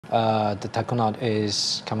the taikonaut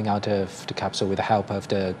is coming out of the capsule with the help of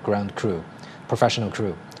the ground crew, professional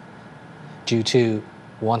crew. Due to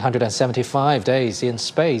 175 days in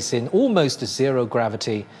space in almost zero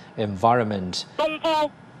gravity environment,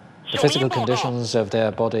 the physical conditions of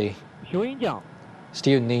their body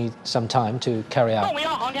still need some time to carry out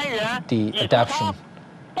the adaptation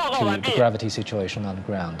to the gravity situation on the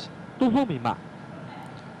ground.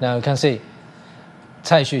 Now you can see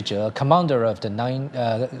Cai Xuzhe, commander of the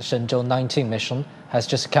Shenzhou-19 mission, has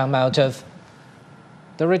just come out of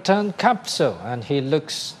the return capsule, and he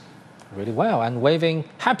looks really well and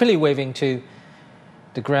happily waving to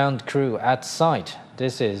the ground crew at site.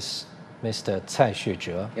 This is Mr. Cai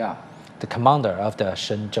Xuzhe, the commander of the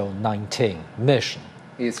Shenzhou-19 mission.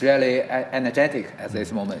 He's really energetic at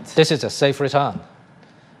this moment. This is a safe return,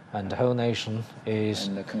 and the whole nation is.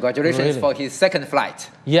 And congratulations for his second flight.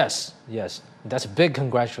 Yes, yes, that's a big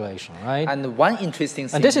congratulation, right? And one interesting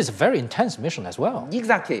thing. And this is a very intense mission as well.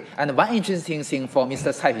 Exactly. And one interesting thing for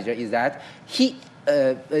Mr. Cai Xuzhe is that he,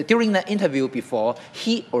 during the interview before,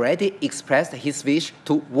 he already expressed his wish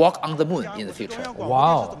to walk on the moon in the future.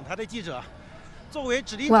 Wow.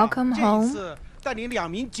 Welcome home.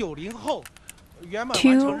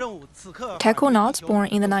 Two taconauts born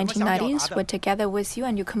in the 1990s were together with you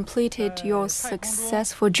and you completed your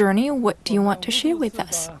successful journey. What do you want to share with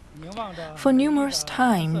us? For numerous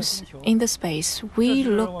times in the space, we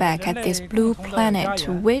look back at this blue planet,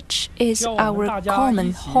 which is our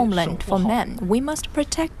common homeland for man. We must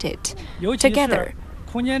protect it together,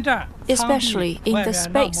 especially in the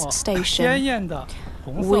space station.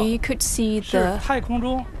 We could see the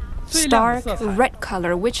stark red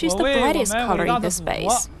color, which is the brightest color in the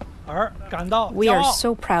space. We are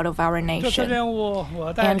so proud of our nation.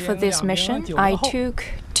 And for this mission, I took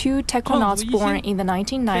two taconauts born in the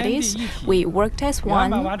 1990s. We worked as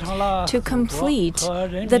one to complete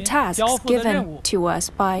the tasks given to us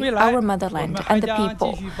by our motherland and the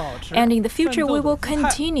people. And in the future, we will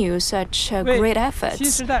continue such great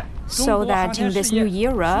efforts so that in this new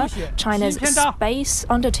era, China's space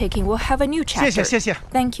undertaking will have a new chapter.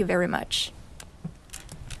 Thank you very much.